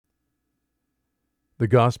The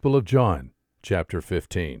Gospel of John, chapter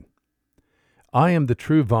 15. I am the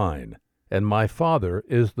true vine, and my Father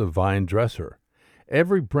is the vine dresser.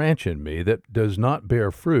 Every branch in me that does not bear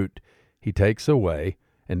fruit, he takes away,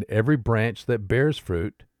 and every branch that bears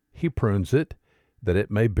fruit, he prunes it, that it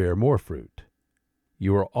may bear more fruit.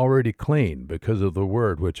 You are already clean because of the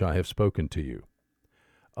word which I have spoken to you.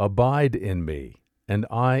 Abide in me, and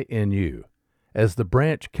I in you. As the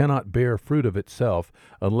branch cannot bear fruit of itself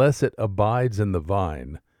unless it abides in the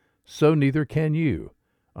vine, so neither can you,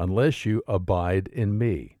 unless you abide in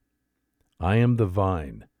me. I am the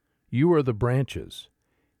vine, you are the branches.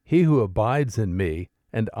 He who abides in me,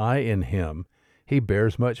 and I in him, he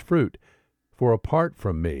bears much fruit, for apart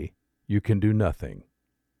from me you can do nothing.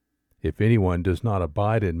 If anyone does not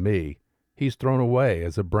abide in me, he's thrown away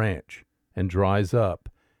as a branch, and dries up,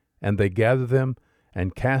 and they gather them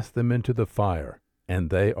and cast them into the fire, and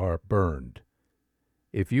they are burned.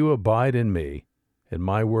 If you abide in me, and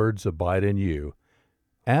my words abide in you,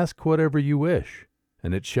 ask whatever you wish,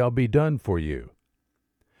 and it shall be done for you.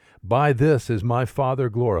 By this is my Father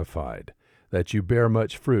glorified, that you bear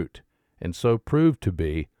much fruit, and so prove to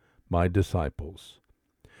be my disciples.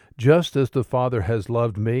 Just as the Father has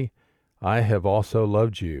loved me, I have also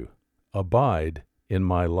loved you. Abide in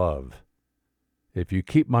my love. If you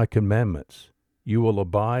keep my commandments, you will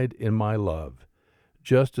abide in my love,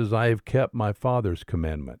 just as I have kept my Father's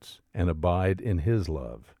commandments, and abide in his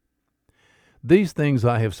love. These things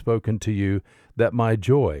I have spoken to you, that my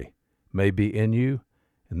joy may be in you,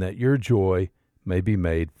 and that your joy may be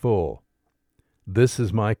made full. This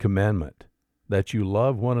is my commandment, that you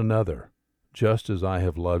love one another, just as I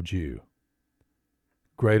have loved you.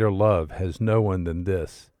 Greater love has no one than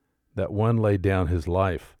this, that one lay down his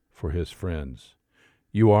life for his friends.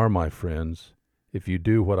 You are my friends, if you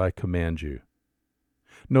do what I command you.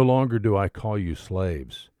 No longer do I call you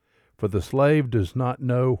slaves, for the slave does not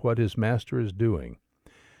know what his master is doing.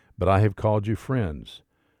 But I have called you friends,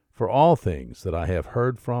 for all things that I have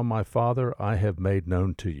heard from my Father I have made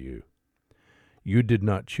known to you. You did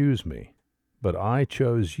not choose me, but I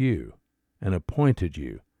chose you, and appointed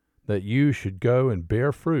you, that you should go and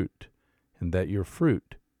bear fruit, and that your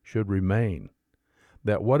fruit should remain,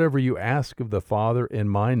 that whatever you ask of the Father in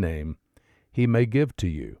my name, he may give to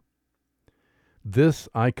you. This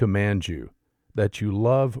I command you, that you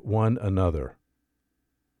love one another.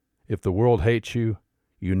 If the world hates you,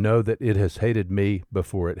 you know that it has hated me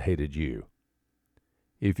before it hated you.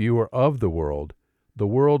 If you were of the world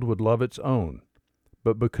would love its own.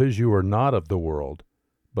 But because you are not of the world,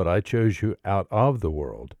 but I chose you out of the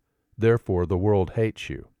world, therefore the world hates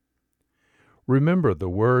you. Remember the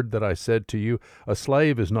word that I said to you, a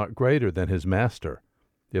slave is not greater than his master.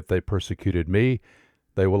 If they persecuted me,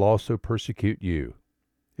 they will also persecute you.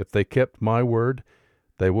 If they kept my word,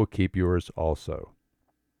 they will keep yours also.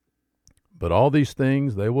 But all these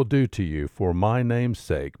things they will do to you for my name's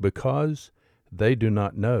sake, because they do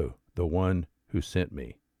not know the one who sent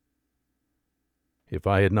me. If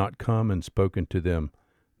I had not come and spoken to them,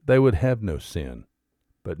 they would have no sin,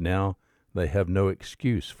 but now they have no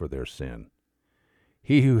excuse for their sin.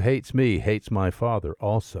 He who hates me hates my Father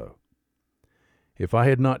also. If I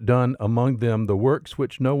had not done among them the works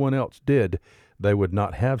which no one else did, they would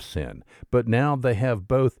not have sin. But now they have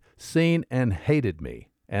both seen and hated me,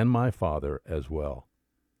 and my Father as well.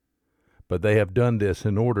 But they have done this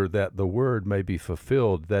in order that the word may be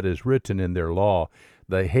fulfilled that is written in their law,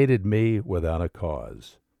 they hated me without a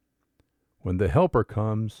cause. When the Helper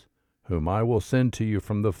comes, whom I will send to you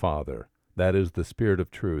from the Father, that is the Spirit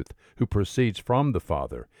of truth, who proceeds from the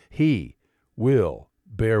Father, he will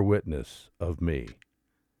bear witness of me.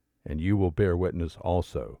 And you will bear witness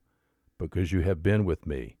also, because you have been with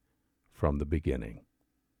me from the beginning.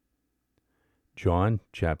 John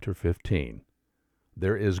chapter 15.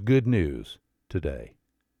 There is good news today.